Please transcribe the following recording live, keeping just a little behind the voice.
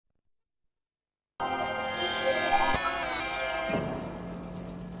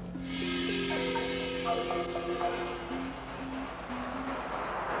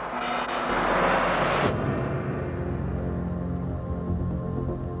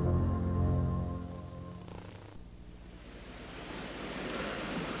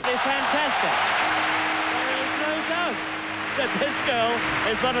girl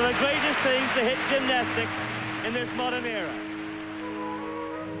is one of the greatest things to hit gymnastics in this modern era.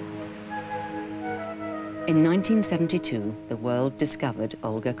 In 1972, the world discovered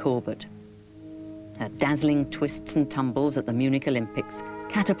Olga Korbut. Her dazzling twists and tumbles at the Munich Olympics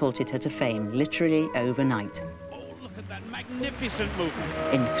catapulted her to fame literally overnight. Oh, look at that magnificent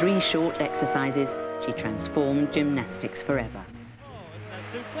movement. In 3 short exercises, she transformed gymnastics forever. Oh,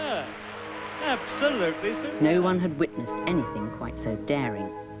 isn't that superb? Absolutely superb. No one had witnessed anything quite so daring.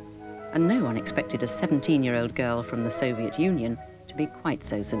 And no one expected a 17-year-old girl from the Soviet Union to be quite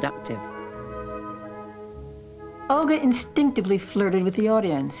so seductive. Olga instinctively flirted with the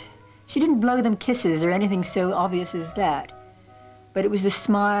audience. She didn't blow them kisses or anything so obvious as that. But it was the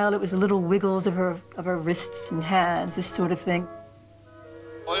smile, it was the little wiggles of her wrists and hands, this sort of thing.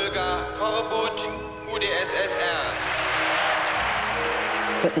 Olga Korbut, UdSSR.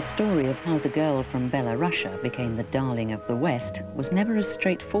 But the story of how the girl from Belarus became the darling of the West was never as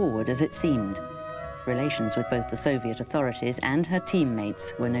straightforward as it seemed. Relations with both the Soviet authorities and her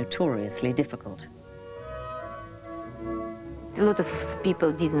teammates were notoriously difficult. A lot of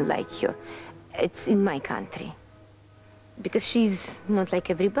people didn't like her. It's in my country. Because she's not like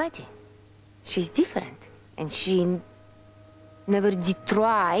everybody. She's different. And she never did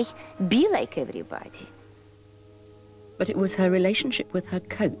try be like everybody. But it was her relationship with her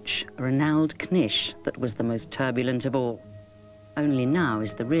coach, Ronald Knish, that was the most turbulent of all. Only now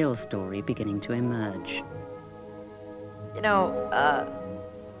is the real story beginning to emerge. You know,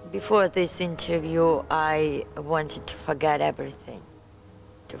 before this interview, I wanted to forget everything,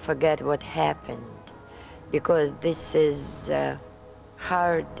 to forget what happened, because this is the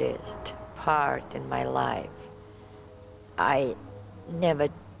hardest part in my life. I never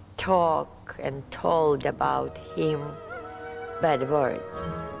talk and told about him bad words,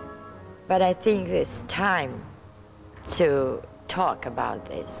 but I think it's time to talk about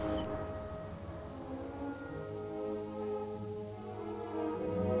this.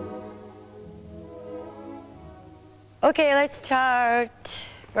 Okay, let's start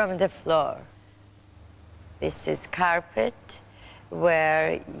from the floor. This is carpet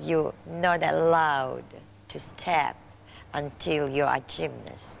where you're not allowed to step until you're a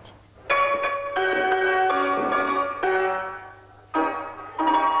gymnast.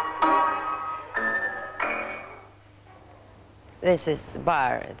 This is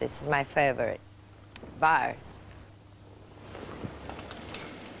bar. This is my favorite. Bars.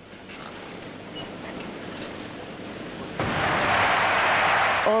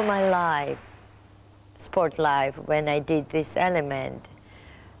 All my life, sport life, when I did this element,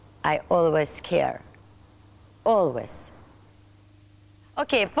 I always care. Always.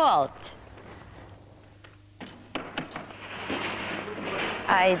 Okay, vault.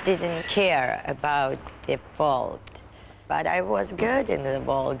 I didn't care about the vault, but I was good in the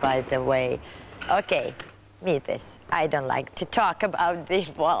vault, by the way. Okay, meet this. I don't like to talk about the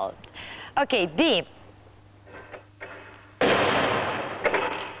vault. Okay, beam.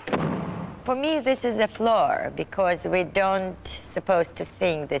 For me, this is the floor, because we don't supposed to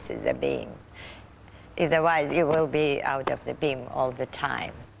think this is a beam. Otherwise, you will be out of the beam all the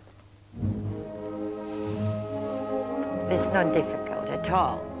time. It's not difficult at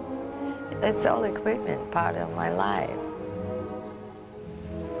all. It's all equipment, part of my life.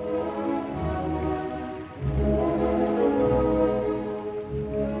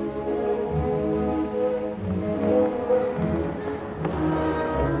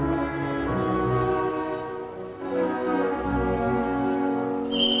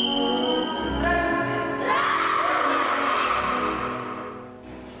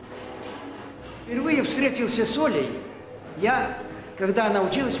 Впервые встретился с Олей я, когда она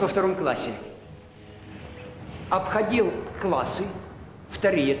училась во 2 классе. Обходил классы,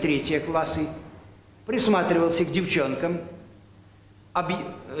 2-е, 3-е классы, присматривался к девчонкам,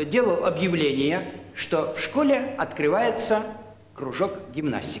 делал объявление, что в школе открывается кружок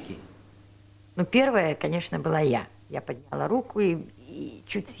гимнастики. Ну, первая, конечно, была я. Я подняла руку и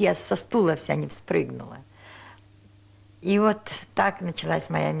чуть я со стула вся не вспрыгнула. И вот так началась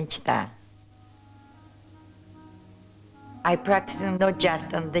моя мечта. I practiced not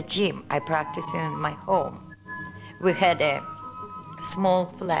just in the gym, I practiced in my home. We had a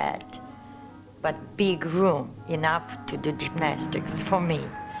small flat, but big room, enough to do gymnastics for me.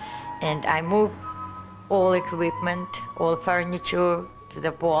 And I moved all equipment, all furniture to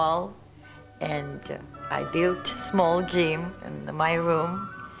the wall, and I built a small gym in my room,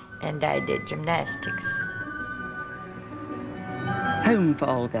 and I did gymnastics. Home for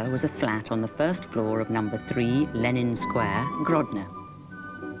Olga was a flat on the first floor of number 3 Lenin Square, Grodno.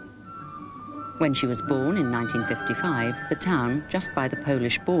 When she was born in 1955, the town, just by the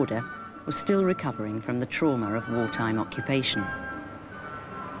Polish border, was still recovering from the trauma of wartime occupation.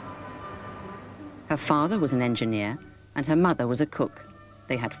 Her father was an engineer and her mother was a cook.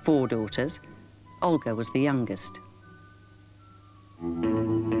 They had 4 daughters. Olga was the youngest.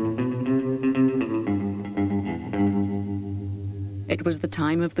 It was the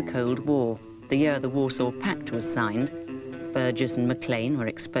time of the Cold War, the year the Warsaw Pact was signed. Burgess and Maclean were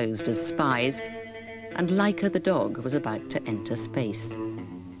exposed as spies, and Laika the dog was about to enter space.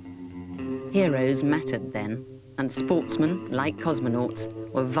 Heroes mattered then, and sportsmen, like cosmonauts,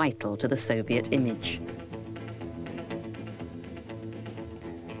 were vital to the Soviet image.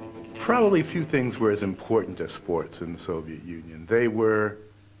 Probably few things were as important as sports in the Soviet Union. They were,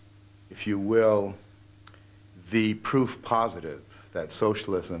 if you will, the proof positive that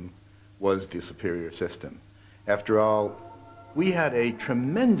socialism was the superior system. After all, we had a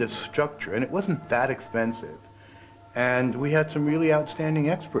tremendous structure, and it wasn't that expensive. And we had some really outstanding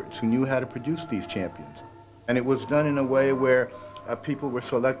experts who knew how to produce these champions. And it was done in a way where people were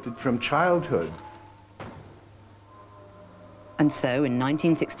selected from childhood. And so in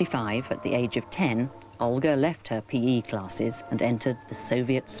 1965, at the age of 10, Olga left her PE classes and entered the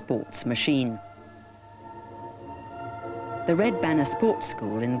Soviet sports machine. The Red Banner Sports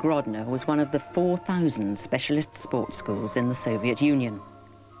School in Grodno was one of the 4,000 specialist sports schools in the Soviet Union.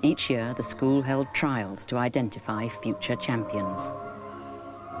 Each year, the school held trials to identify future champions.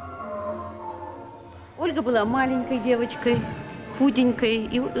 Ольга была маленькой девочкой, худенькой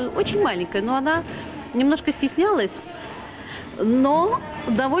и очень маленькой, но она немножко стеснялась, но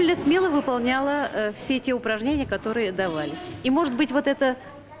довольно смело выполняла все те упражнения, которые давались. И, может быть, вот эта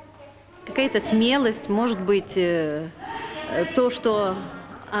какая-то смелость, может быть, то, что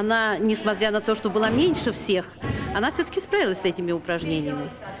она, несмотря на то, что была меньше всех, она все-таки справилась с этими упражнениями.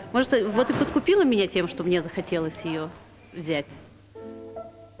 Может, вот и подкупила меня тем, что мне захотелось ее взять.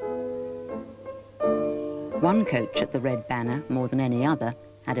 One coach at the Red Banner, more than any other,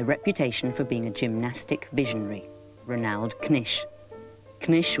 had a reputation for being a gymnastic visionary, Ronald Knish.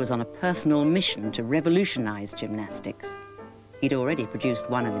 Knish was on a personal mission to revolutionize gymnastics. He'd already produced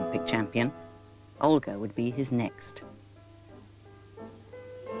one Olympic champion. Olga would be his next.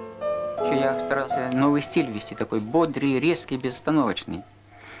 Я старался новый стиль вести, такой бодрый, резкий, безостановочный.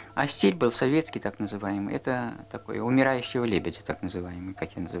 А стиль был советский, так называемый. Это такой умирающего лебедя, так называемый,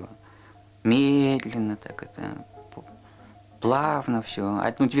 как я называл. Медленно, так это, плавно все.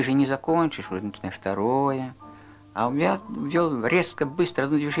 Одно движение закончишь, уже начинаешь второе. А у меня вел резко, быстро,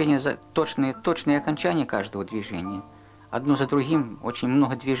 одно движение, точное окончание каждого движения. Одно за другим, очень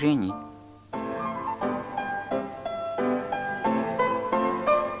много движений.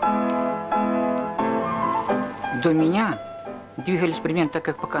 До меня двигались примерно так,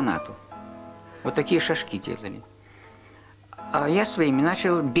 как по канату. Вот такие шажки делали. А я своими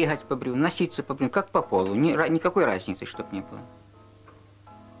начал бегать по бревну, носиться по бревну, как по полу. Никакой разницы, чтоб не было.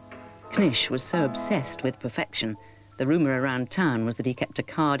 Knish was so obsessed with perfection, the rumor around town was that he kept a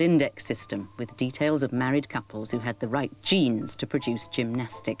card index system with details of married couples who had the right genes to produce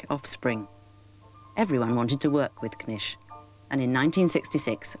gymnastic offspring. Everyone wanted to work with Knish, and in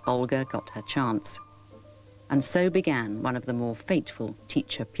 1966, Olga got her chance. And so began one of the more fateful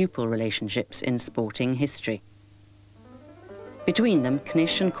teacher-pupil relationships in sporting history. Between them,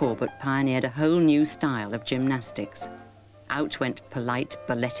 Knish and Korbut pioneered a whole new style of gymnastics. Out went polite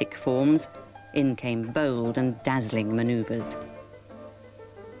balletic forms, in came bold and dazzling maneuvers.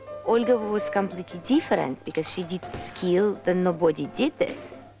 Olga was completely different because she did skill that nobody did this.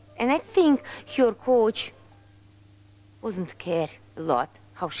 And I think her coach wasn't care a lot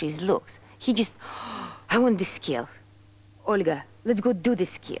how she looks. He just, I want this skill. Olga, let's go do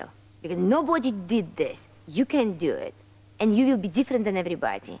this skill. Because nobody did this. You can do it. And you will be different than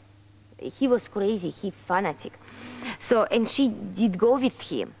everybody. He was crazy, he fanatic. So, and she did go with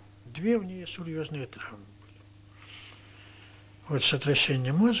him. Две у нее серьезные травмы были. Вот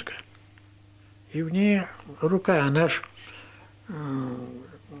сотрясение мозга, и в ней рука, она ж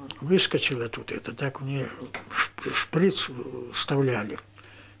выскочила тут, это так у нее шприц вставляли.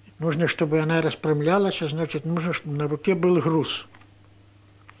 Нужно, чтобы она распрямлялась, а значит, нужно, чтобы на руке был груз.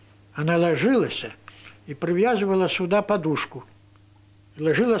 Она ложилась и привязывала сюда подушку.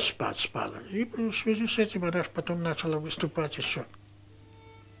 Ложилась спать, спала. И в связи с этим она потом начала выступать и все.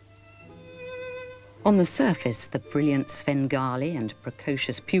 On the surface, the brilliant Svengali and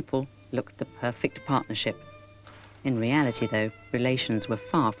precocious pupil looked the perfect partnership. In reality, though, relations were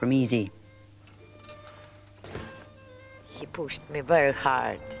far from easy. He pushed me very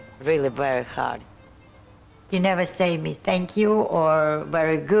hard, really very hard. He never say me thank you or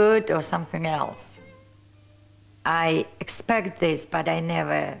very good or something else. I expect this, but I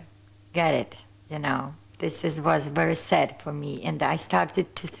never get it, you know. Was very sad for me, and I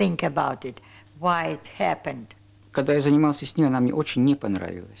started to think about it, why it happened. Когда я занимался с ней, она мне очень не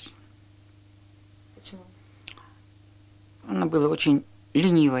понравилась. Почему? Она была очень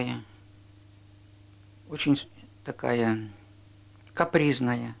ленивая, очень такая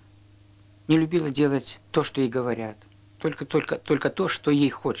капризная, не любила делать то, что ей говорят, только то, что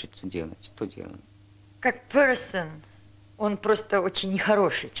ей хочется делать, то делает. Как person, он просто очень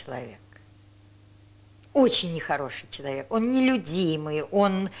нехороший человек. Очень нехороший человек. Он нелюдимый,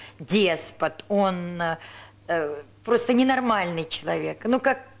 он деспот, он просто ненормальный человек. Ну,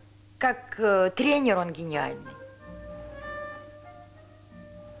 как тренер он гениальный.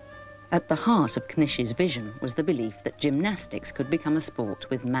 At the heart of Knish's vision was the belief that gymnastics could become a sport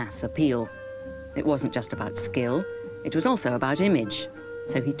with mass appeal. It wasn't just about skill, it was also about image.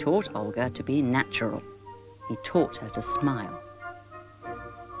 So he taught Olga to be natural. He taught her to smile.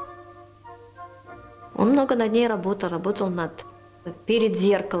 Он много над ней работал перед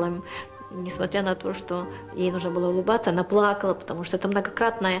зеркалом. Несмотря на то, что ей нужно было улыбаться, она плакала, потому что это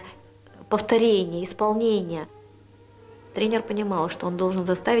многократное повторение, исполнение. Тренер понимал, что он должен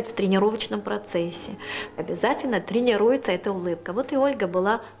заставить в тренировочном процессе. Обязательно тренируется эта улыбка. Вот и Ольга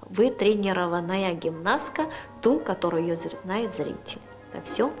была вытренированная гимнастка, ту, которую ее знает зритель. Это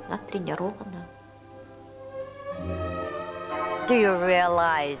все натренировано. Do you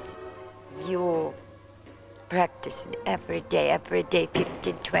realize you practice every day,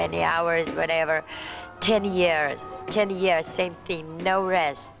 15, 20 hours, whatever, 10 years, same thing, no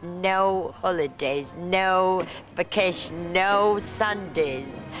rest, no holidays, no vacation, no Sundays,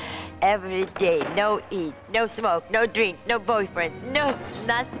 every day, no eat, no smoke, no drink, no boyfriend, no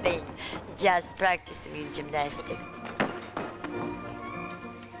nothing, just practicing gymnastics.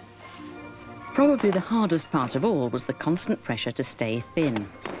 Probably the hardest part of all was the constant pressure to stay thin,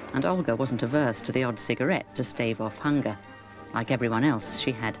 and Olga wasn't averse to the odd cigarette to stave off hunger. Like everyone else,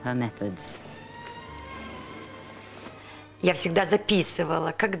 she had her methods. Я всегда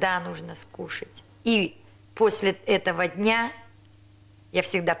записывала, когда нужно скушать. И после этого дня я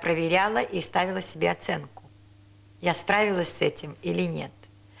всегда проверяла и ставила себе оценку. Я справилась с этим или нет.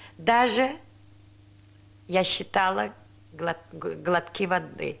 Даже я считала глотки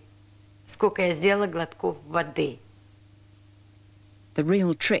воды. Сколько я сделала глотков воды. The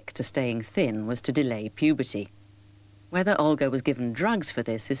real trick to staying thin was to delay puberty. Whether Olga was given drugs for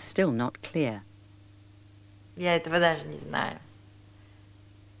this is still not clear. Я этого даже не знаю.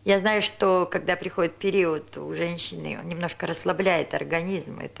 Я знаю, что когда приходит период у женщины, он немножко расслабляет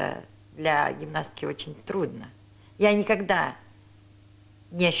организм. Это для гимнастки очень трудно. Я никогда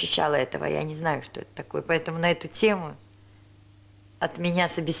не ощущала этого, я не знаю, что это такое. Поэтому на эту тему от меня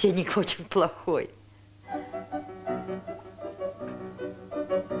собеседник очень плохой.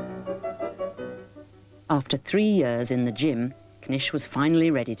 After 3 years in the gym, Knish was finally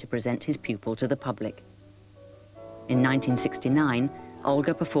ready to present his pupil to the public. In 1969,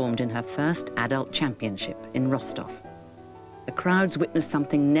 Olga performed in her first adult championship in Rostov. The crowds witnessed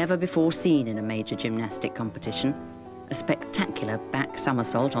something never before seen in a major gymnastic competition, a spectacular back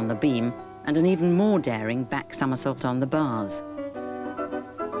somersault on the beam and an even more daring back somersault on the bars.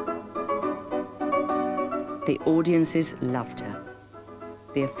 The audiences loved her.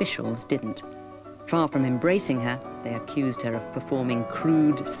 The officials didn't. Far from embracing her, they accused her of performing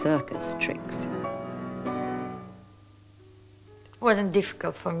crude circus tricks. It wasn't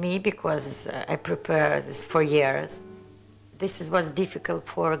difficult for me because I prepared this for years. This was difficult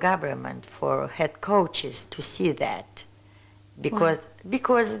for government, for head coaches to see that, because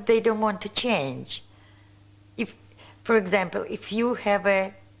they don't want to change. If, for example, if you have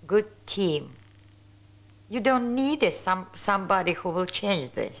a good team, you don't need somebody who will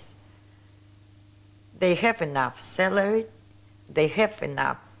change this. They have enough salary, they have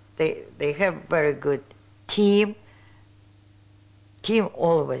enough, they have very good team. Team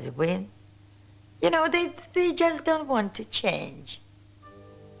always win. You know, they just don't want to change.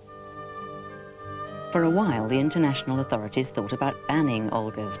 For a while, the international authorities thought about banning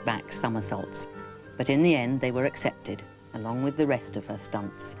Olga's back somersaults, but in the end they were accepted, along with the rest of her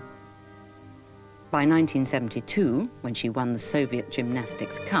stunts. By 1972, when she won the Soviet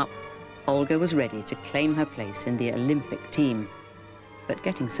Gymnastics Cup, Olga was ready to claim her place in the Olympic team. But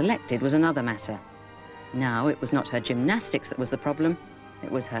getting selected was another matter. Now it was not her gymnastics that was the problem,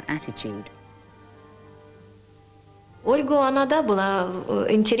 it was her attitude. Ольгу, она, да, была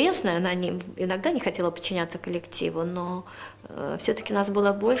интересная, она иногда не хотела подчиняться коллективу, но все-таки нас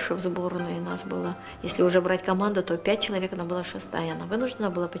было больше в сборной, нас было, если уже брать команду, то 5 человек, она была 6-я, она вынуждена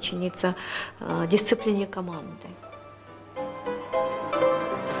была подчиниться дисциплине команды.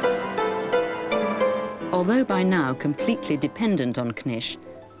 Although by now completely dependent on Knish,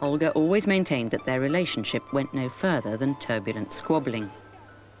 Olga always maintained that their relationship went no further than turbulent squabbling.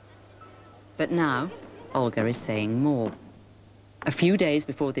 But now, Olga is saying more. A few days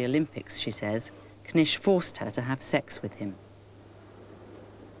before the Olympics, she says, Knish forced her to have sex with him.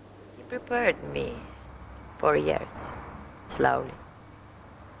 He prepared me for years, slowly.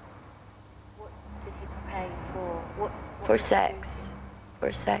 What did he prepare you for? What for sex.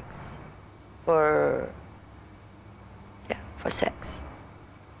 For sex. For sex.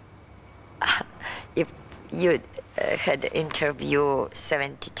 If you had interview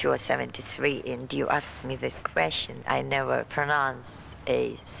 72 or 73 and you asked me this question, I never pronounce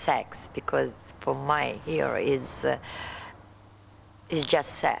a sex because for my here is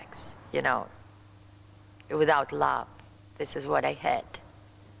just sex, you know, without love. This is what I had.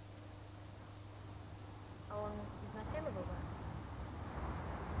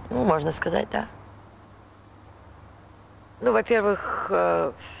 Ну, можно сказать, да. Ну, во-первых,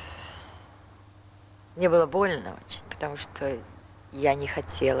 мне было больно очень, потому что я не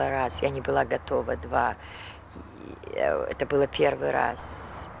хотела, раз, я не была готова, два, это было первый раз,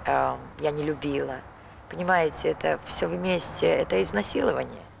 я не любила. Понимаете, это все вместе, это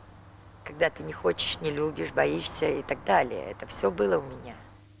изнасилование. Когда ты не хочешь, не любишь, боишься и так далее. Это все было у меня.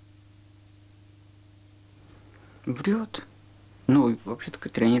 Врет. Ну, вообще-то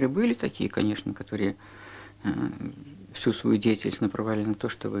тренеры были такие, конечно, которые всю свою деятельность направляли на то,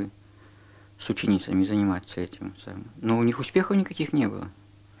 чтобы с ученицами заниматься этим самым. Но у них успехов никаких не было.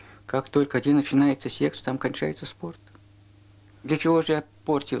 Как только один начинается секс, там кончается спорт. Для чего же я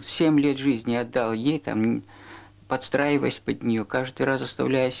портил 7 лет жизни, отдал ей, там, подстраиваясь под нее, каждый раз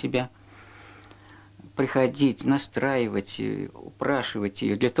заставляя себя приходить, настраивать, упрашивать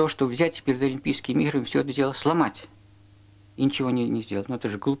ее, для того, чтобы взять перед Олимпийскими играми все это дело сломать. И ничего не сделать. Ну, это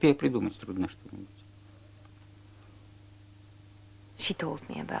же глупее придумать трудно что-нибудь. She told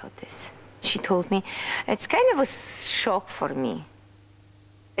me about this. She told me, it's kind of a shock for me.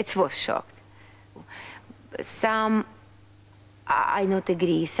 It was shocked. Some I not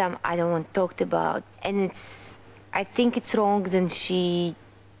agree, some I don't want talked about. And I think it's wrong that she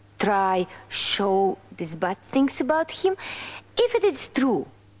try show these bad things about him. If it is true,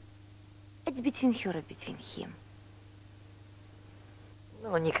 it's between her and between him.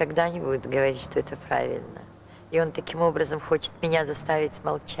 Ну, он никогда не будет говорить, что это правильно. И он таким образом хочет меня заставить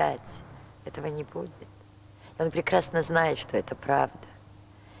молчать. Этого не будет. И он прекрасно знает, что это правда.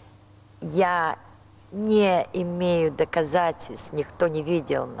 Я не имею доказательств, никто не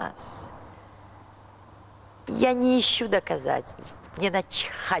видел нас. Я не ищу доказательств. Мне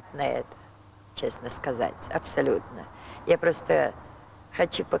начихать на это, честно сказать, абсолютно. Я просто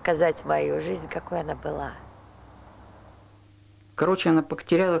хочу показать мою жизнь, какой она была. Короче, она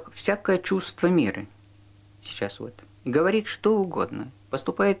потеряла всякое чувство меры. Сейчас вот. И говорит что угодно.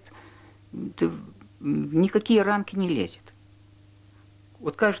 Поступает, в никакие рамки не лезет.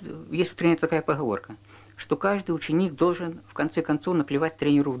 Вот есть у тренера такая поговорка, что каждый ученик должен в конце концов наплевать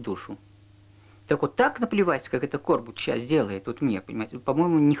тренеру в душу. Так вот так наплевать, как это Корбут сейчас делает, вот мне, понимаете,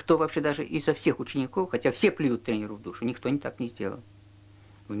 по-моему, никто вообще даже изо всех учеников, хотя все плюют тренеру в душу, никто так не сделал.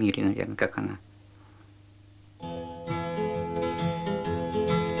 В мире, наверное, как она.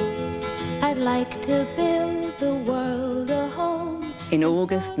 I'd like to build the world a home. In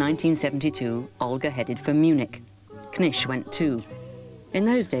August 1972, Olga headed for Munich. Knish went too. In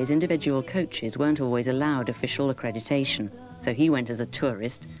those days, individual coaches weren't always allowed official accreditation, so he went as a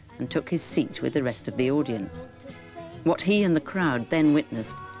tourist and took his seat with the rest of the audience. What he and the crowd then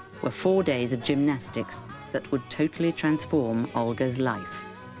witnessed were 4 days of gymnastics that would totally transform Olga's life.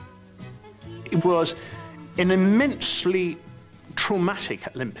 It was an immensely traumatic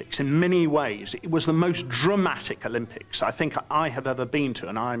Olympics in many ways. It was the most dramatic Olympics I think I have ever been to,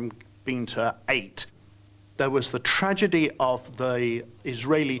 and I've been to 8. There was the tragedy of the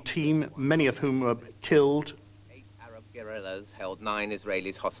Israeli team, many of whom were killed. 8 Arab guerrillas held 9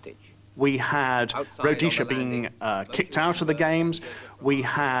 Israelis hostage. We had Rhodesia being kicked out of the games. We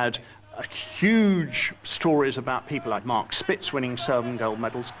had huge stories about people like Mark Spitz winning 7 gold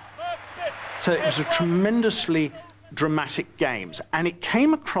medals. So it was a tremendously dramatic games, and it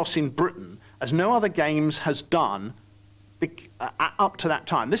came across in Britain as no other games has done up to that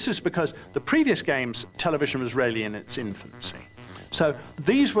time. This is because the previous games, television was really in its infancy. So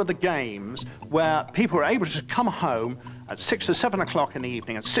these were the games where people were able to come home at 6 or 7 o'clock in the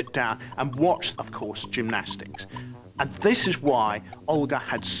evening and sit down and watch, of course, gymnastics. And this is why Olga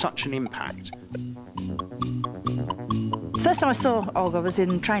had such an impact. First time I saw Olga was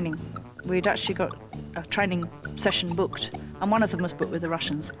in training. We'd actually got a training session booked, and one of them was booked with the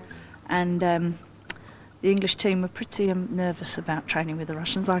Russians. And the English team were pretty nervous about training with the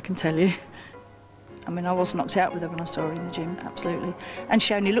Russians, I can tell you. I mean, I was knocked out with her when I saw her in the gym, absolutely. And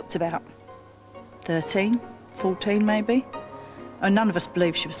she only looked about 13, 14 maybe. And none of us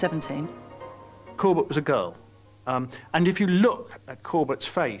believed she was 17. Korbut was a girl. And if you look at Korbut's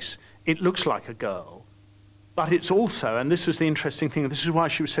face, it looks like a girl. But it's also, and this was the interesting thing, this is why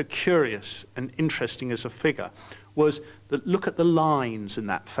she was so curious and interesting as a figure, was that look at the lines in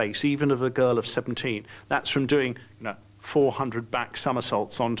that face, even of a girl of 17. That's from doing 400 back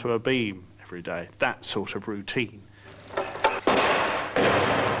somersaults onto a beam every day, that sort of routine.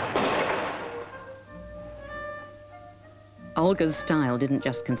 Olga's style didn't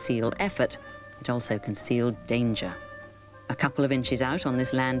just conceal effort, it also concealed danger. A couple of inches out on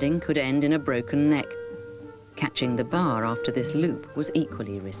this landing could end in a broken neck. Catching the bar after this loop was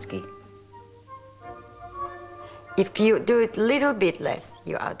equally risky. If you do it a little bit less,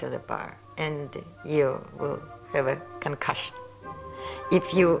 you're out of the bar and you will have a concussion.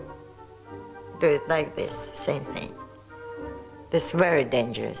 If you do it like this, same thing. This very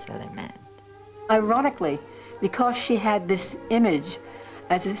dangerous element. Ironically, because she had this image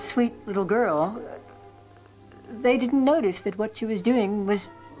as a sweet little girl, they didn't notice that what she was doing was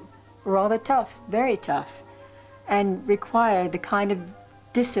rather tough, very tough, and required the kind of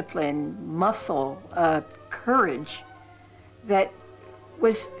discipline, muscle, courage that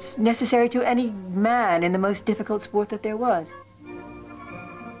was necessary to any man in the most difficult sport that there was.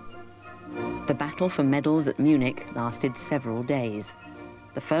 The battle for medals at Munich lasted several days.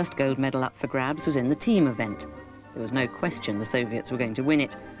 The first gold medal up for grabs was in the team event. There was no question the Soviets were going to win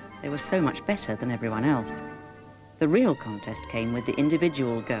it. They were so much better than everyone else. The real contest came with the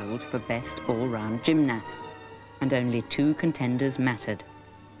individual gold for best all-round gymnast. And only two contenders mattered.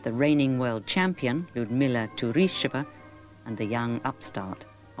 The reigning world champion, Lyudmila Turisheva, and the young upstart,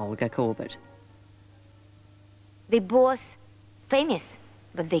 Olga Korbut. They both famous,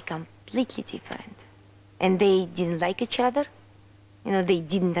 but they completely different. And they didn't like each other. They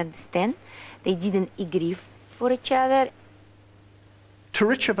didn't understand. They didn't agree for each other.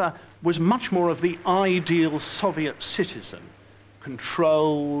 Turisheva was much more of the ideal Soviet citizen,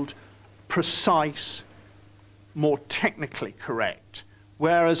 controlled, precise, more technically correct,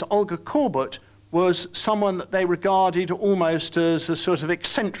 whereas Olga Korbut was someone that they regarded almost as a sort of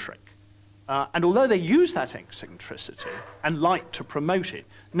eccentric. And although they used that eccentricity and liked to promote it,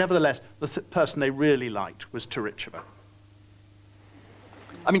 nevertheless, the person they really liked was Turisheva.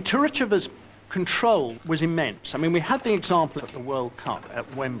 I mean, Turisheva's control was immense. I mean, we had the example at the World Cup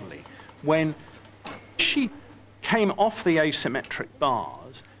at Wembley, when she came off the asymmetric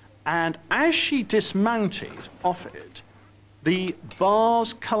bars, and as she dismounted off it, the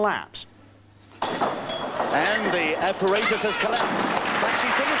bars collapsed. And the apparatus has collapsed. But she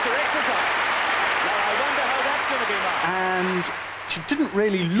finished her exercise. Now I wonder how that's going to be marked. And she didn't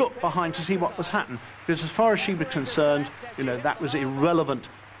really look behind to see what was happening, because as far as she was concerned, that was irrelevant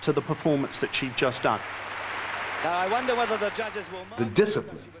to the performance that she'd just done. Now I wonder whether the judges will... The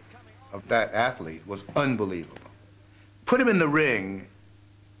discipline of that athlete was unbelievable. Put him in the ring,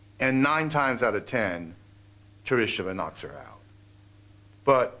 and 9 times out of 10, Turisheva knocks her out.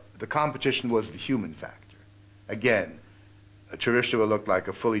 But the competition was the human factor. Again, Turisheva looked like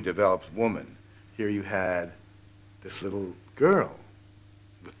a fully developed woman. Here you had this little girl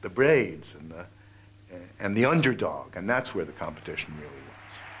with the braids and the underdog, and that's where the competition really was.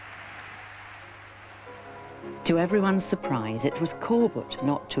 To everyone's surprise, it was Korbut,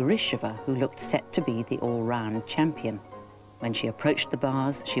 not Turisheva, who looked set to be the all-round champion. When she approached the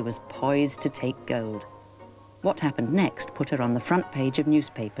bars, she was poised to take gold. What happened next put her on the front page of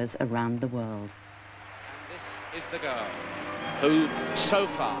newspapers around the world. This is the girl who, so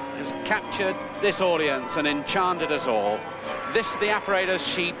far, has captured this audience and enchanted us all. This, the apparatus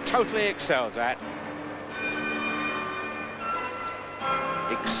she totally excels at.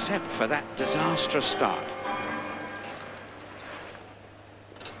 Except for that disastrous start.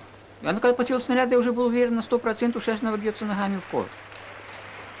 Она когда потел снаряд, я уже был уверен на 100%, что сейчас она вобьется ногами в пол.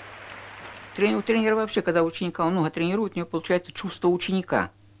 У тренера вообще, когда ученика он много тренирует, у него получается чувство ученика.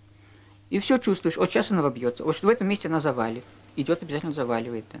 И все чувствуешь, вот сейчас она вобьется, вот в этом месте она завалит. Идет, обязательно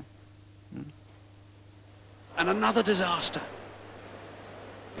заваливает. Да. And another disaster.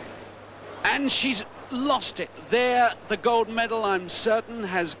 And she's lost it. There, the gold medal, I'm certain,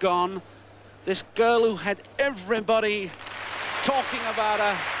 has gone. This girl who had everybody talking about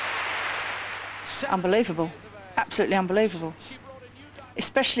her. Unbelievable. Absolutely unbelievable.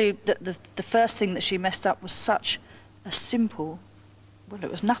 Especially that the first thing that she messed up was such a simple, well,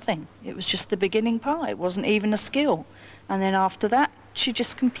 it was nothing. It was just the beginning part. It wasn't even a skill. And then after that, she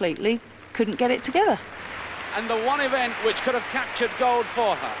just completely couldn't get it together. And the one event which could have captured gold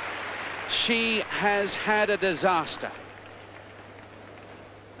for her, she has had a disaster.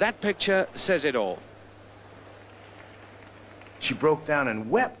 That picture says it all. She broke down and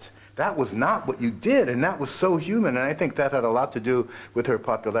wept. That was not what you did, and that was so human, and I think that had a lot to do with her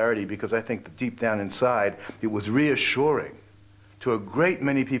popularity, because I think that deep down inside, it was reassuring to a great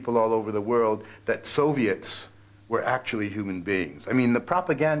many people all over the world that Soviets were actually human beings. I mean, the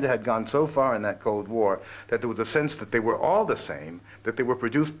propaganda had gone so far in that Cold War that there was a sense that they were all the same, that they were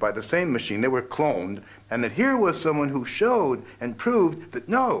produced by the same machine, they were cloned, and that here was someone who showed and proved that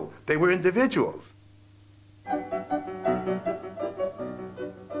no, they were individuals.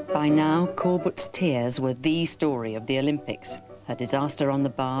 By now, Korbut's tears were the story of the Olympics, her disaster on the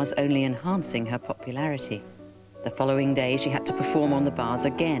bars only enhancing her popularity. The following day, she had to perform on the bars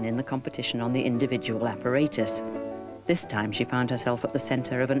again in the competition on the individual apparatus. This time, she found herself at the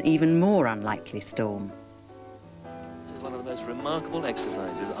center of an even more unlikely storm. This is one of the most remarkable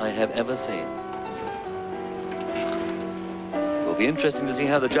exercises I have ever seen. It will be interesting to see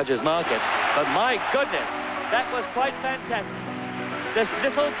how the judges mark it, but my goodness, that was quite fantastic. This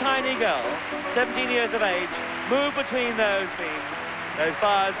little tiny girl, 17 years of age, moved between those beams, those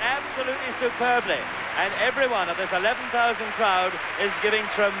bars, absolutely superbly. And everyone of this 11,000 crowd is giving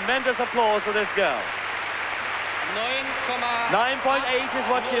tremendous applause for this girl. 9.8 is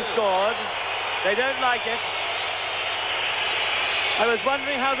what she scored. They don't like it. I was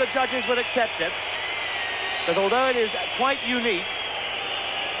wondering how the judges would accept it, because although it is quite unique,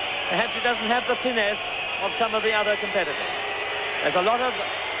 perhaps it doesn't have the finesse of some of the other competitors. There's a lot of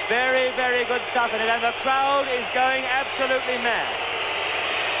very, very good stuff in it, and the crowd is going absolutely mad.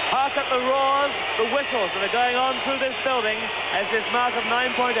 Hark at the roars, the whistles that are going on through this building as this mark of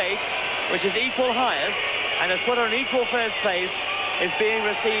 9.8, which is equal highest, and has put her in equal first place, is being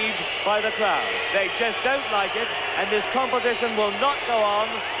received by the crowd. They just don't like it, and this competition will not go on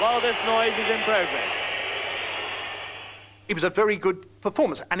while this noise is in progress. It was a very good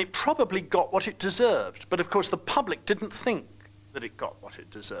performance, and it probably got what it deserved. But of course, the public didn't think that it got what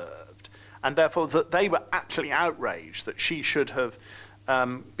it deserved, and therefore that they were absolutely outraged that she should have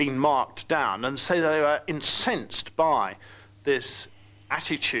been marked down, and so they were incensed by this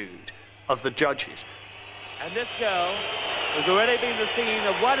attitude of the judges. And this girl, who's already been the scene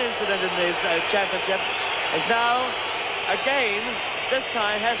of one incident in these championships, is now, again, this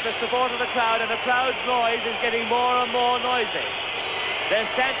time has the support of the crowd, and the crowd's noise is getting more and more noisy. They're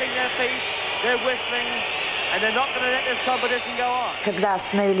stamping their feet, they're whistling, and they're not going to let this competition go on. Когда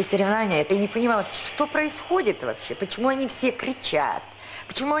остановили соревнования, я не понимала, что происходит вообще, почему они все кричат,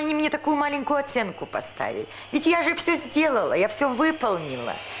 почему они мне такую маленькую оценку поставили. Ведь я же все сделала, я все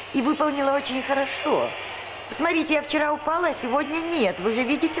выполнила, и выполнила очень хорошо. Посмотрите, я вчера упала, а сегодня нет. Вы же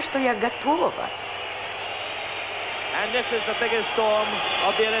видите, что я готова. And this is the biggest storm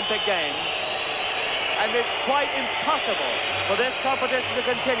of the Olympic Games. And it's quite impossible for this competition to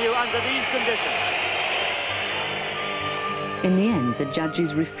continue under these conditions. In the end, the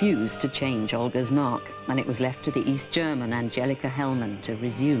judges refused to change Olga's mark, and it was left to the East German Angelika Hellmann to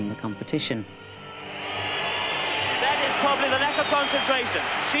resume the competition. That is probably the lack of concentration.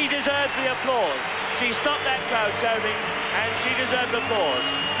 She deserves the applause. She stopped that crowd shouting, and she deserves applause.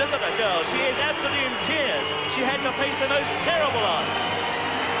 Look at the girl. She is absolutely in tears. She had to face the most terrible odds.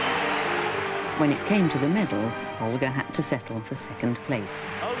 When it came to the medals, Olga had to settle for second place.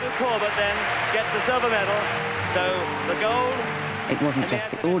 Olga Korbut then gets the silver medal. So the gold... It wasn't just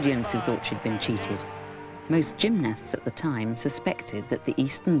the audience who thought she'd been cheated. Most gymnasts at the time suspected that the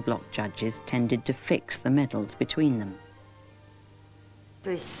Eastern Bloc judges tended to fix the medals between them. То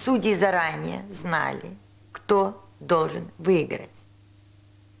есть судьи заранее знали, кто должен выиграть.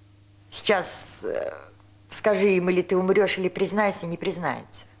 Сейчас скажи им, или ты умрешь, или признайся, не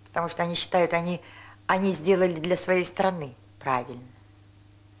признается. Потому что они считают, они сделали для своей страны правильно.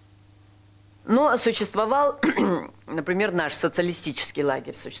 Но существовал, например, наш социалистический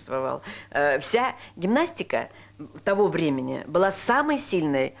лагерь существовал. Вся гимнастика того времени была самой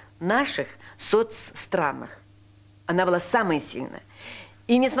сильной в наших соцстранах. Она была самой сильной.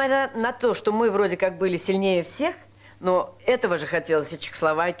 И несмотря на то, что мы вроде как были сильнее всех, Но этого же хотелось и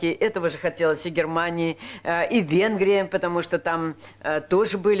Чехословакии, этого же хотелось и Германии, и Венгрии, потому что там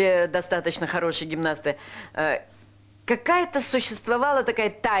тоже были достаточно хорошие гимнасты. Какая-то существовала такая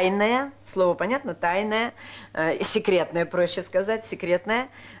тайная, слово понятно, тайная, секретная, проще сказать, секретная,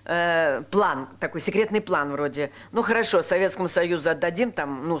 план, такой секретный план вроде. Ну хорошо, Советскому Союзу отдадим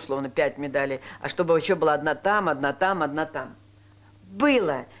там, ну условно, 5 медалей, а чтобы еще была одна там, одна там, одна там.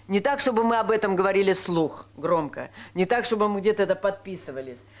 Было. Не так, чтобы мы об этом говорили вслух, громко. Не так, чтобы мы где-то это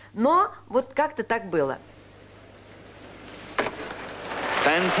подписывались. Но вот как-то так было.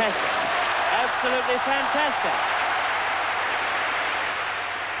 Fantastic. Absolutely fantastic.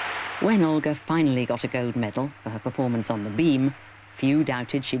 When Olga finally got a gold medal for her performance on the beam, few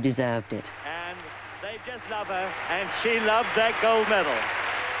doubted she deserved it. And they just love her, and she loves that gold medal.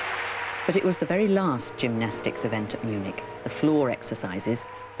 But it was the very last gymnastics event at Munich, the floor exercises,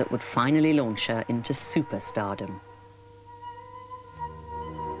 that would finally launch her into superstardom.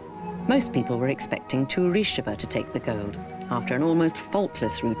 Most people were expecting Turisheva to take the gold. After an almost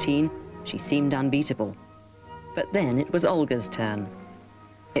faultless routine, she seemed unbeatable. But then it was Olga's turn.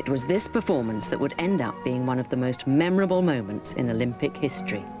 It was this performance that would end up being one of the most memorable moments in Olympic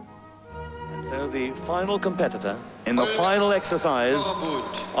history. And so the final competitor in the final exercise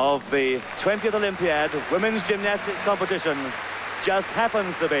Of the 20th Olympiad women's gymnastics competition just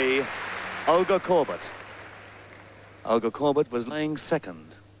happens to be Olga Korbut. Olga Korbut was lying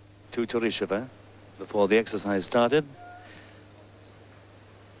second to Turisheva before the exercise started.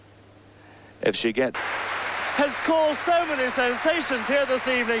 If she gets... Has caused so many sensations here this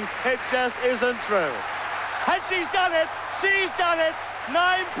evening, it just isn't true. And she's done it! She's done it!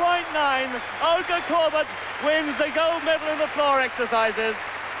 9.9. Olga Korbut wins the gold medal in the floor exercises.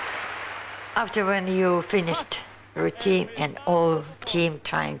 After when you finished routine and all team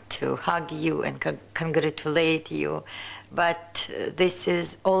trying to hug you and congratulate you, but this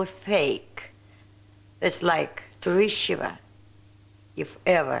is all fake. It's like Turisheva. If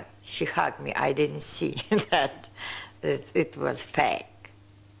ever she hugged me, I didn't see that it was fake.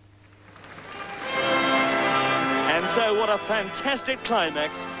 And so what a fantastic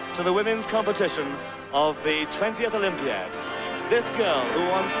climax to the women's competition of the 20th Olympiad. This girl, who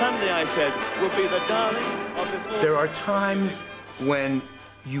on Sunday I said would be the darling of this... There are times when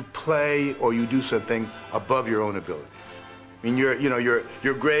you play or you do something above your own ability. I mean,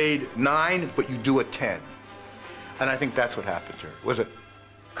 you're grade 9, but you do a 10. And I think that's what happened to her. It was a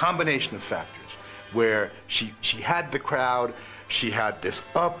combination of factors where she had the crowd, she had this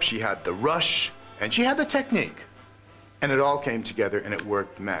up, she had the rush, and she had the technique. And it all came together and it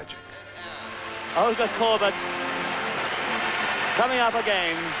worked magic. Olga Korbut coming up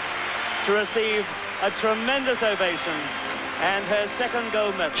again to receive a tremendous ovation and her second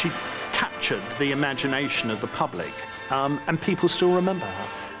gold medal. She captured the imagination of the public, and people still remember her.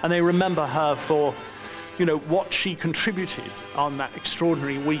 And they remember her for, you know, what she contributed on that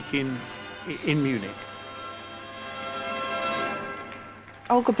extraordinary week in Munich.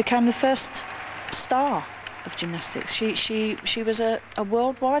 Olga became the first star of gymnastics. She was a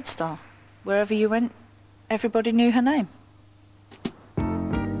worldwide star. Wherever you went, everybody knew her name.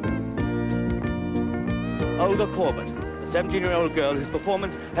 Olga Korbut, a 17-year-old girl whose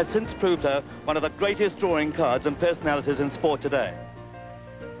performance has since proved her one of the greatest drawing cards and personalities in sport today.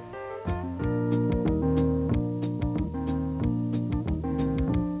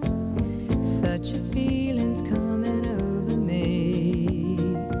 Such a feeling's coming over me.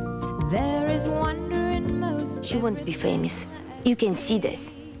 There is wonder in most. She won't be famous. You can see this.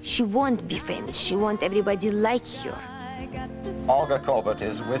 She won't be famous. She won't everybody like her. Olga Korbut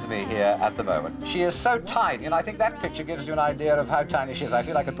is with me here at the moment. She is so tiny, and I think that picture gives you an idea of how tiny she is. I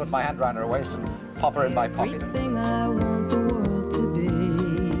feel I could put my hand around her waist and pop her in my pocket. Everything I want the world to be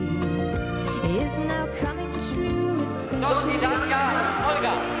is now coming true, especially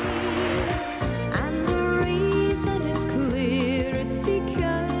and the reason is clear. It's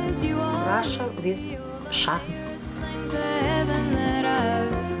because you are Russia with charm. the heaven that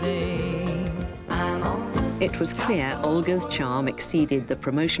I've seen. It was clear Olga's charm exceeded the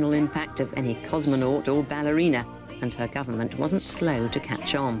promotional impact of any cosmonaut or ballerina, and her government wasn't slow to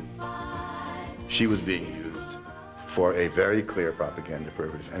catch on. She was being used for a very clear propaganda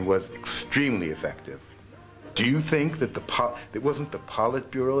purpose and was extremely effective. Do you think that it wasn't the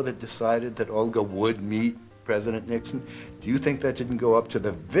Politburo that decided that Olga would meet President Nixon? Do you think that didn't go up to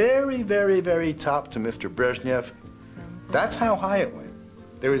the very, very, very top to Mr. Brezhnev? That's how high it went.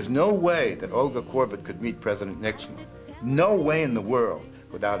 There is no way that Olga Korbut could meet President Nixon. No way in the world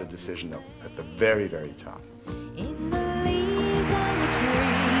without a decision at the very, very top. In the leaves on the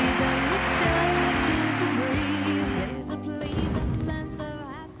trees and the touch of the breeze.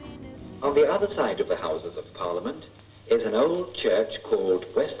 On the other side of the Houses of Parliament is an old church called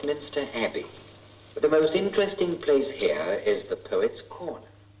Westminster Abbey. But the most interesting place here is the Poet's Corner.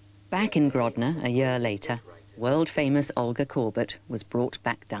 Back in Grodno, a year later, world-famous Olga Korbut was brought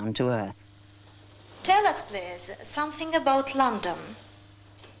back down to earth. Tell us, please, something about London.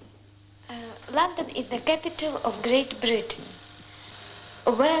 London is the capital of Great Britain.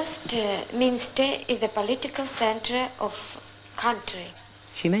 Westminster is the political center of country.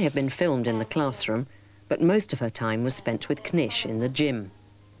 She may have been filmed in the classroom, but most of her time was spent with Knish in the gym.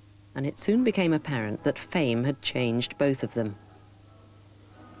 And it soon became apparent that fame had changed both of them.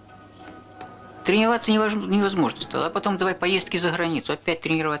 Тренироваться невозможно стало, а потом давай поездки за границу, опять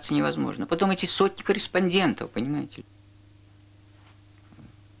тренироваться невозможно. Потом эти сотни корреспондентов, понимаете?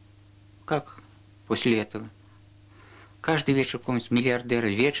 Как после этого? Каждый вечер, помните,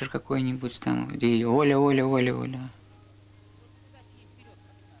 миллиардеры, вечер какой-нибудь там, где Оля, Оля, Оля, Оля.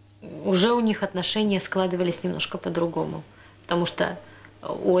 Уже у них отношения складывались немножко по-другому, потому что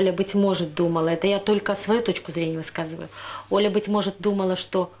Оля, быть может, думала, это я только свою точку зрения высказываю, Оля, быть может, думала,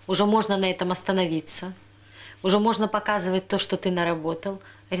 что уже можно на этом остановиться, уже можно показывать то, что ты наработал.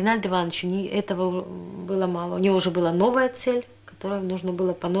 Ринальду Ивановичу этого было мало. У него уже была новая цель, которой нужно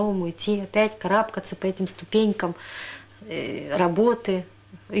было по-новому идти, опять карабкаться по этим ступенькам работы,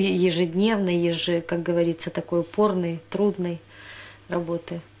 ежедневной, как говорится, такой упорной, трудной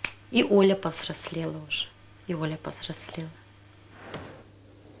работы. И Оля повзрослела уже, и Оля повзрослела.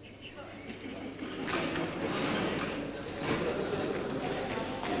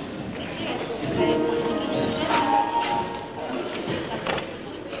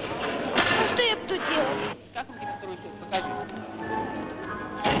 Ну что я буду делать? Как вам тебе второй суд? Покажи.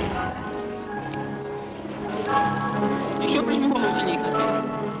 Еще прижми голову сильнее к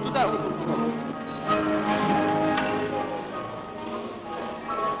тебе. Туда руку.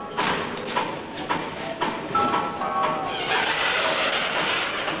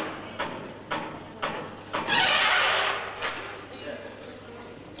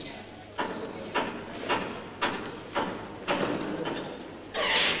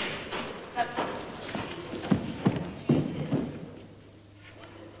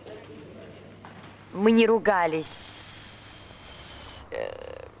 Мы не ругались,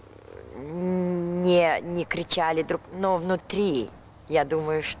 не кричали друг, но внутри, я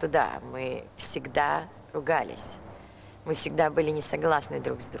думаю, что да, мы всегда ругались. Мы всегда были не согласны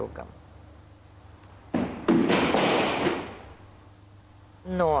друг с другом.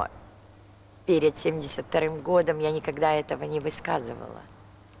 Но перед 1972 годом я никогда этого не высказывала.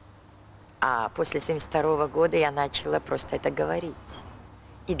 А после 1972 года я начала просто это говорить.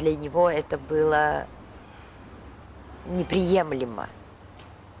 И для него это было неприемлемо,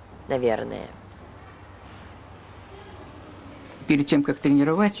 наверное. Перед тем, как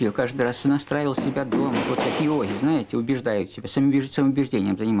тренировать ее, каждый раз настраивал себя дома, вот как йоги, знаете, убеждают себя,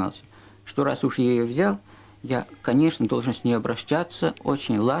 самоубеждением занимался, что раз уж я ее взял, я, конечно, должен с ней обращаться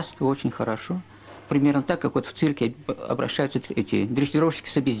очень ласково, очень хорошо, примерно так, как вот в цирке обращаются эти дрессировщики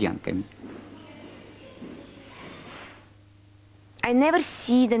с обезьянками. I never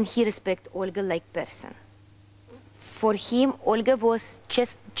see that he respect Olga like person. For him, Olga was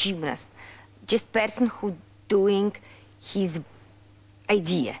just gymnast, just person who doing his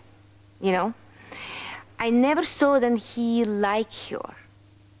idea, you know. I never saw that he like her.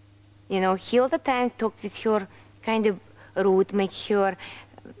 You know, he all the time talked with her kind of rude, make her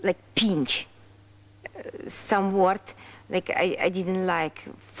like pinch some word like I didn't like.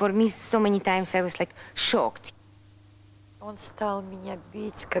 For me, so many times I was like shocked. Он стал меня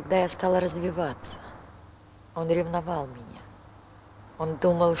бить, когда я стала развиваться. Он ревновал меня. Он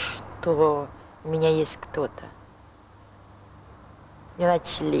думал, что у меня есть кто-то. Мне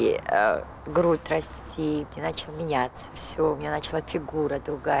начали грудь расти, мне начало меняться все, у меня начала фигура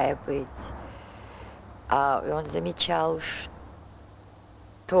другая быть. И он замечал,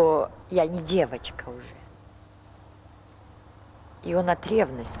 что я не девочка уже. И он от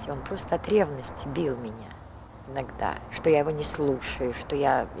ревности, он просто от ревности бил меня. Иногда, что я его не слушаю, что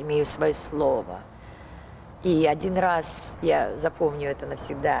я имею свое слово. И один раз, я запомню это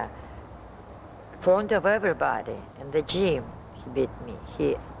навсегда, in front of everybody in the gym, he beat me,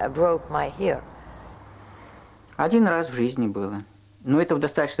 he broke my hair. Один раз в жизни было. Но этого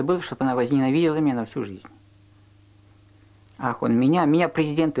достаточно было, чтобы она возненавидела меня на всю жизнь. Ах, он меня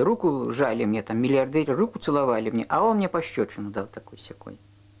президенты руку жали мне, там миллиардеры руку целовали мне, а он мне пощечину дал такой-сякой.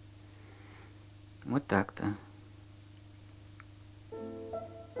 Вот так-то.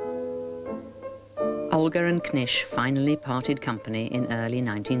 Olga and Knish finally parted company in early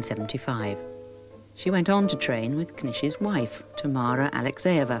 1975. She went on to train with Knish's wife, Tamara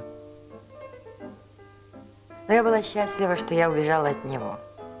Alexeyeva. Но я была счастлива, что я убежала от него.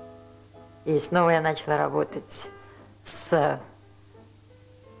 И снова я начала работать с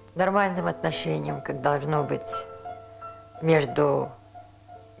нормальным отношением, как должно быть, между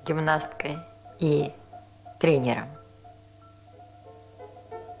гимнасткой и тренером.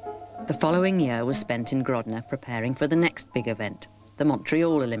 The following year was spent in Grodno preparing for the next big event, the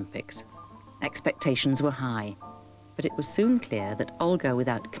Montreal Olympics. Expectations were high, but it was soon clear that Olga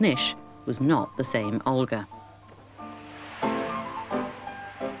without Knish was not the same Olga.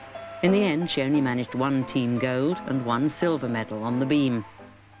 In the end, she only managed 1 team gold and 1 silver medal on the beam.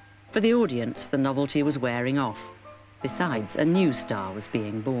 For the audience, the novelty was wearing off. Besides, a new star was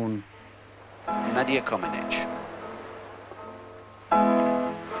being born. Nadia Comaneci.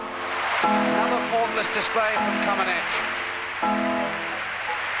 Another formless display from Comaneci.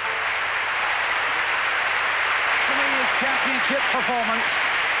 His championship performance.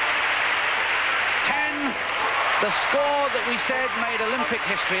 10, the score that we said made Olympic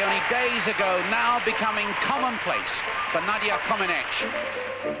history only days ago, now becoming commonplace for Nadia Comaneci.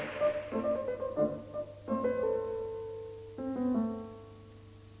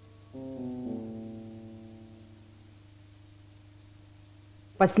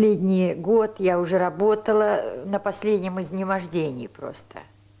 Последний год я уже работала на последнем изнемождении просто.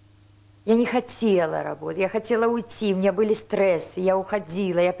 Я не хотела работать, я хотела уйти, у меня были стрессы, я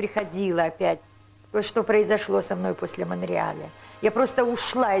уходила, я приходила опять. Вот что произошло со мной после Монреаля. Я просто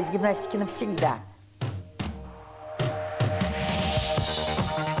ушла из гимнастики навсегда.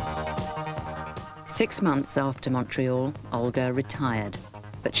 Six months after Montreal, Olga retired,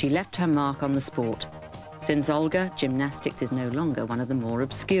 but she left her mark on the sport. Since Olga, gymnastics is no longer one of the more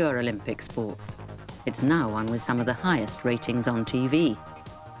obscure Olympic sports. It's now one with some of the highest ratings on TV.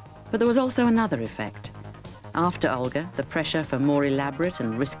 But there was also another effect. After Olga, the pressure for more elaborate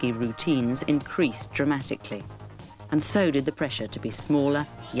and risky routines increased dramatically. And so did the pressure to be smaller,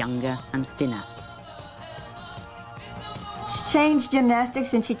 younger and thinner. She changed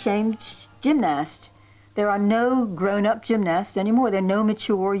gymnastics and she changed gymnasts. There are no grown-up gymnasts anymore. There are no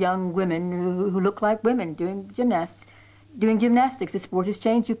mature young women who look like women doing gymnastics. The sport has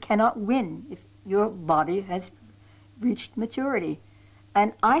changed. You cannot win if your body has reached maturity.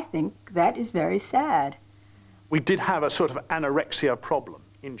 And I think that is very sad. We did have a sort of anorexia problem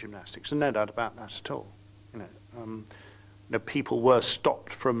in gymnastics, and no doubt about that at all. People were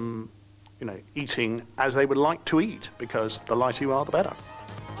stopped from, eating as they would like to eat because the lighter you are, the better.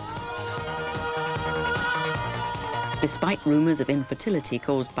 Despite rumours of infertility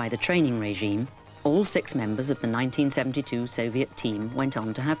caused by the training regime, all 6 members of the 1972 Soviet team went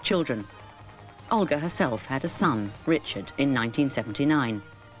on to have children. Olga herself had a son, Richard, in 1979,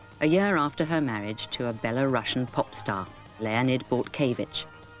 a year after her marriage to a Belarusian pop star, Leonid Bortkevich.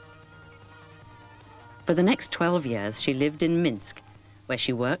 For the next 12 years, she lived in Minsk, where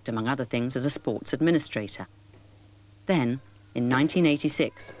she worked, among other things, as a sports administrator. Then, in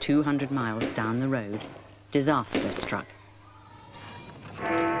 1986, 200 miles down the road, disaster struck.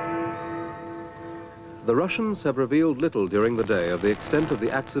 The Russians have revealed little during the day of the extent of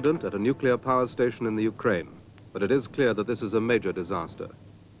the accident at a nuclear power station in the Ukraine, but it is clear that this is a major disaster.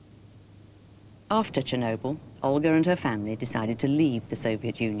 After Chernobyl, Olga and her family decided to leave the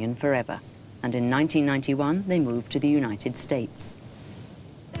Soviet Union forever, and in 1991 they moved to the United States.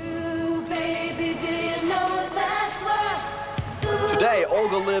 Today,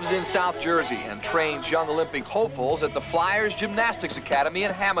 Olga lives in South Jersey and trains young Olympic hopefuls at the Flyers Gymnastics Academy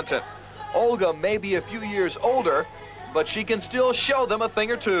in Hamilton. Olga may be a few years older, but she can still show them a thing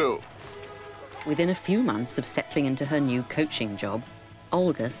or two. Within a few months of settling into her new coaching job,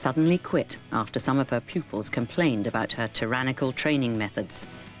 Olga suddenly quit after some of her pupils complained about her tyrannical training methods,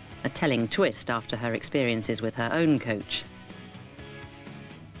 a telling twist after her experiences with her own coach.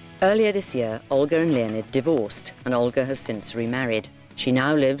 Earlier this year, Olga and Leonid divorced, and Olga has since remarried. She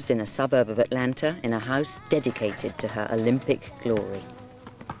now lives in a suburb of Atlanta in a house dedicated to her Olympic glory.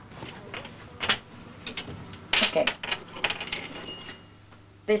 Okay.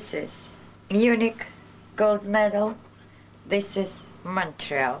 This is Munich gold medal. This is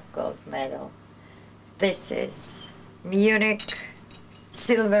Montreal gold medal. This is Munich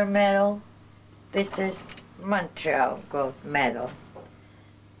silver medal. This is Montreal gold medal.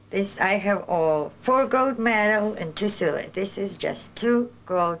 This I have all 4 gold medal and 2 silver. This is just 2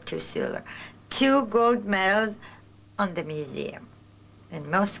 gold, 2 silver. 2 gold medals on the museum in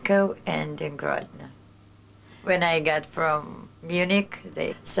Moscow and in Grodno. When I got from Munich,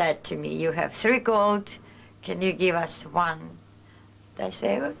 they said to me, "You have 3 gold, can you give us 1? I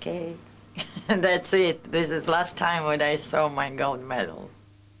say, okay. That's it. This is last time when I saw my gold medal.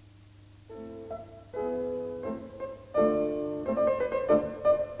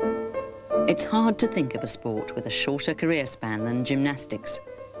 It's hard to think of a sport with a shorter career span than gymnastics.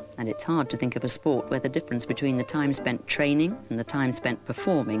 And it's hard to think of a sport where the difference between the time spent training and the time spent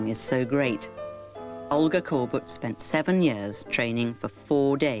performing is so great. Olga Korbut spent 7 years training for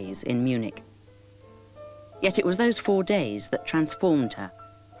 4 days in Munich. Yet it was those 4 days that transformed her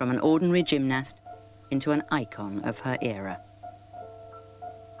from an ordinary gymnast into an icon of her era.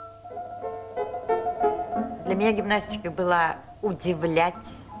 Для меня гимнастика была удивлять,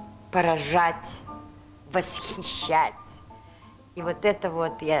 поражать, восхищать. И вот это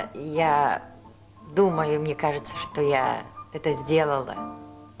вот я думаю, мне кажется, что я это сделала.